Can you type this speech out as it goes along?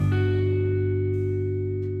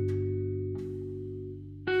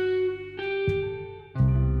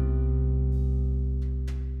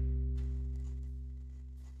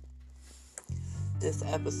This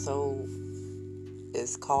episode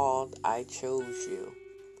is called I Chose You,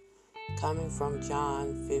 coming from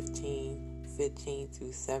John 15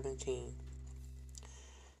 through 17.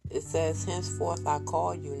 It says, Henceforth I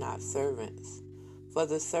call you not servants, for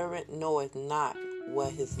the servant knoweth not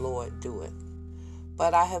what his Lord doeth.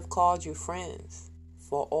 But I have called you friends,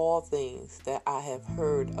 for all things that I have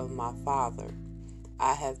heard of my Father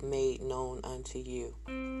I have made known unto you.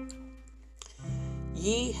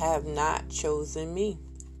 Ye have not chosen me,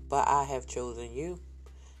 but I have chosen you,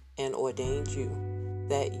 and ordained you,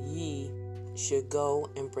 that ye should go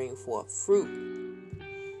and bring forth fruit,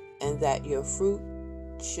 and that your fruit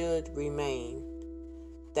should remain,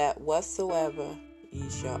 that whatsoever ye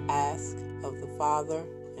shall ask of the Father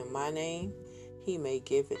in my name, he may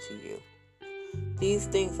give it to you. These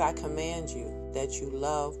things I command you, that you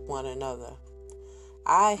love one another.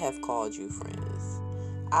 I have called you friends.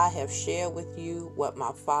 I have shared with you what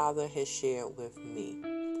my Father has shared with me.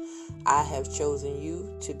 I have chosen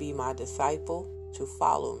you to be my disciple, to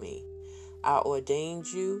follow me. I ordained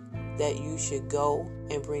you that you should go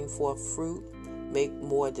and bring forth fruit, make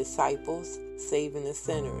more disciples, saving the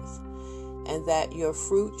sinners, and that your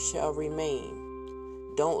fruit shall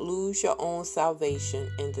remain. Don't lose your own salvation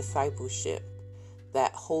in discipleship,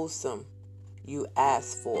 that wholesome you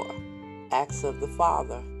ask for. Ask of the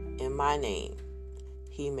Father in my name,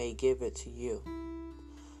 he may give it to you.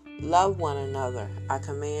 Love one another, I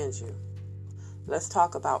command you. Let's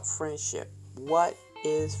talk about friendship. What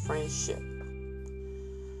is friendship?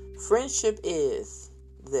 Friendship is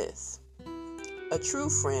this. A true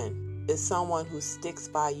friend is someone who sticks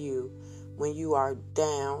by you when you are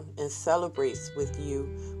down and celebrates with you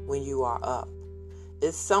when you are up.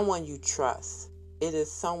 It's someone you trust. It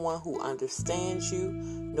is someone who understands you,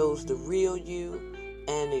 knows the real you,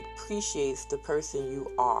 and appreciates the person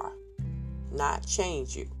you are, not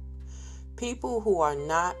change you. People who are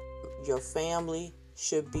not your family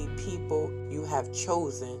should be people you have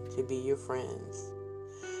chosen to be your friends.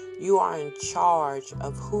 You are in charge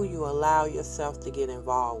of who you allow yourself to get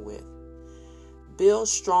involved with. Build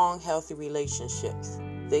strong, healthy relationships.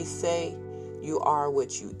 They say you are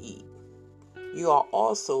what you eat. You are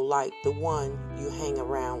also like the one you hang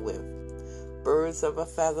around with. Birds of a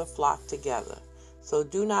feather flock together. So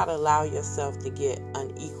do not allow yourself to get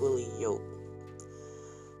unequally yoked.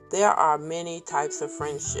 There are many types of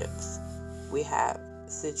friendships. We have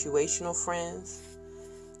situational friends,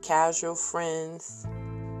 casual friends,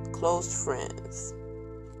 close friends,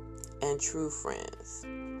 and true friends.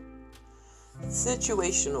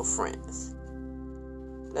 Situational friends.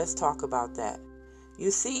 Let's talk about that.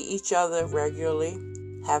 You see each other regularly,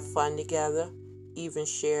 have fun together, even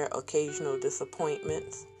share occasional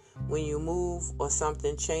disappointments. When you move or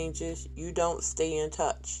something changes, you don't stay in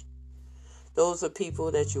touch. Those are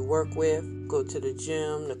people that you work with, go to the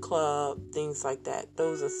gym, the club, things like that.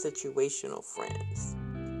 Those are situational friends.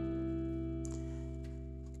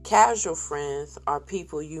 Casual friends are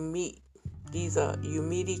people you meet. You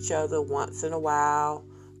meet each other once in a while,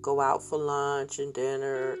 go out for lunch and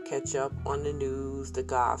dinner, catch up on the news, the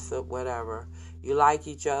gossip, whatever. You like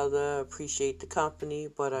each other, appreciate the company,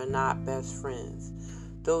 but are not best friends.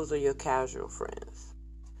 Those are your casual friends.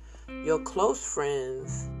 Your close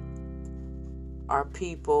friends are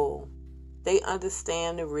people, they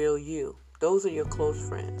understand the real you. Those are your close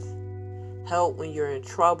friends. Help when you're in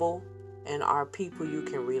trouble and are people you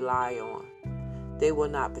can rely on. They will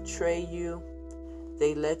not betray you.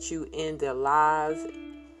 They let you in their lives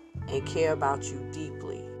and care about you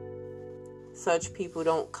deeply. Such people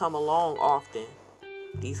don't come along often.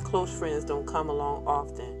 These close friends don't come along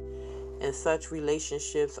often. And such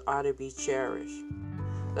relationships are to be cherished.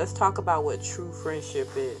 Let's talk about what true friendship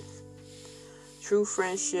is. True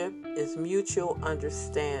friendship is mutual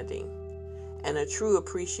understanding and a true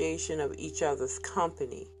appreciation of each other's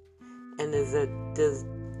company, and is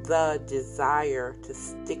the desire to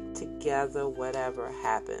stick together whatever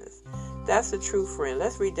happens. That's a true friend.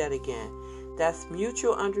 Let's read that again. That's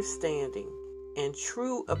mutual understanding and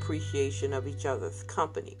true appreciation of each other's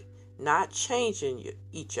company, not changing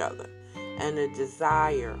each other. And the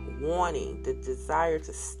desire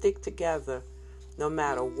to stick together no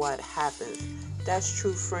matter what happens. That's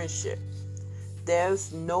true friendship.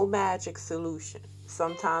 There's no magic solution.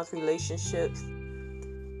 Sometimes relationships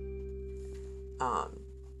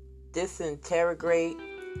disintegrate,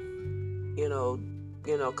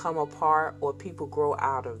 come apart, or people grow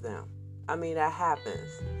out of them. I mean, that happens.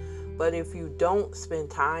 But if you don't spend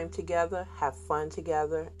time together, have fun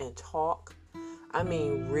together, and talk,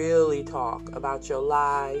 really talk about your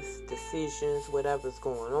lives, decisions, whatever's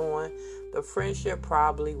going on, the friendship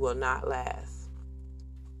probably will not last.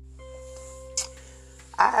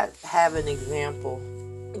 I have an example.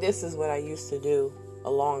 This is what I used to do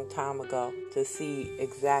a long time ago to see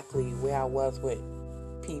exactly where I was with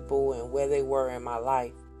people and where they were in my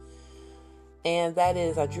life. And that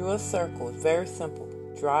is, I drew a circle. It's very simple.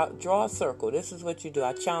 Draw a circle. This is what you do.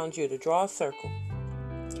 I challenge you to draw a circle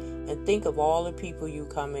and think of all the people you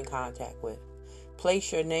come in contact with.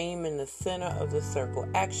 Place your name in the center of the circle.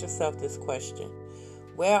 Ask yourself this question: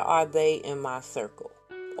 where are they in my circle?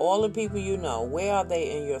 All the people you know, where are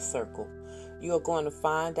they in your circle? You're going to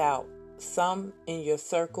find out some in your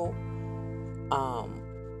circle,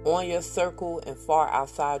 on your circle, and far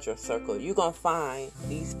outside your circle. You're going to find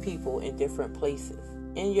these people in different places.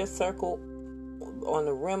 In your circle, on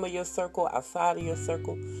the rim of your circle, outside of your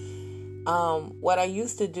circle. What I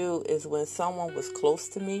used to do is when someone was close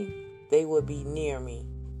to me, they would be near me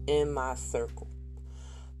in my circle.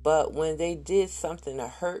 But when they did something to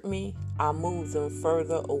hurt me, I moved them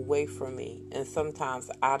further away from me and sometimes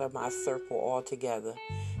out of my circle altogether.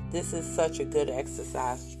 This is such a good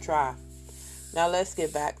exercise to try. Now let's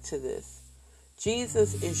get back to this.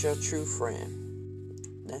 Jesus is your true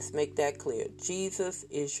friend. Let's make that clear. Jesus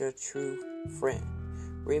is your true friend.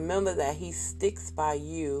 Remember that he sticks by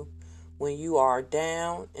you when you are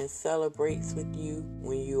down and celebrates with you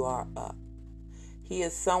when you are up. He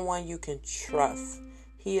is someone you can trust.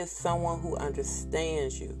 He is someone who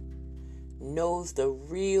understands you, knows the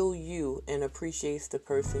real you, and appreciates the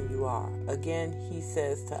person you are. Again, he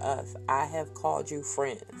says to us, I have called you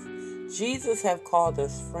friends. Jesus have called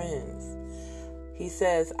us friends. He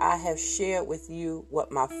says, I have shared with you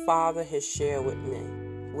what my Father has shared with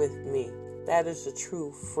me. That is a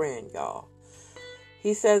true friend, y'all.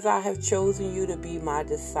 He says, I have chosen you to be my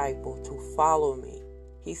disciple, to follow me.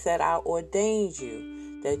 He said, I ordained you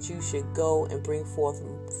that you should go and bring forth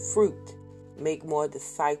fruit, make more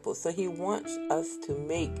disciples. So he wants us to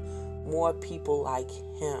make more people like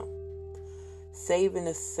him, saving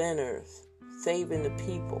the sinners, saving the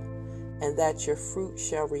people, and that your fruit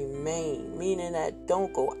shall remain, meaning that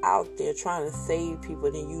don't go out there trying to save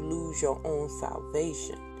people, then you lose your own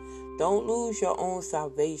salvation. Don't lose your own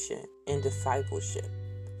salvation in discipleship.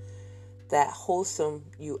 That wholesome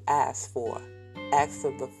you ask for. Ask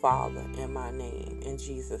of the Father in my name, in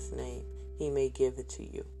Jesus' name, he may give it to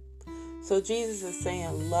you. So Jesus is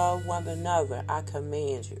saying, love one another, I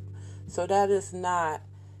command you. So that is not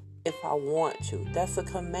if I want to. That's a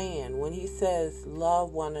command. When he says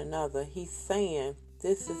love one another, he's saying,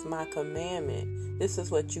 this is my commandment. This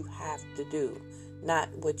is what you have to do, not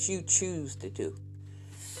what you choose to do.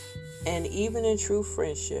 And even in true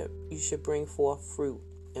friendship, you should bring forth fruit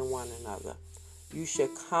in one another. You should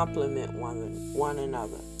complement one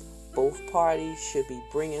another. Both parties should be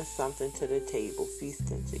bringing something to the table,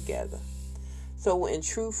 feasting together. So in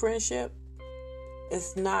true friendship,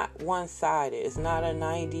 it's not one-sided. It's not a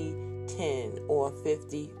 90-10 or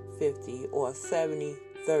 50-50 or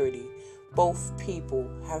 70-30. Both people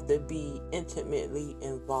have to be intimately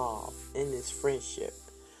involved in this friendship.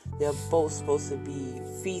 They're both supposed to be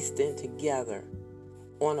feasting together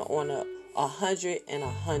on a 100 and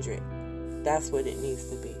 100. That's what it needs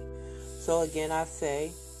to be. So again, I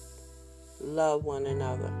say, love one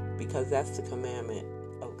another, because that's the commandment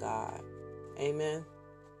of God. Amen.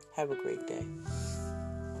 Have a great day.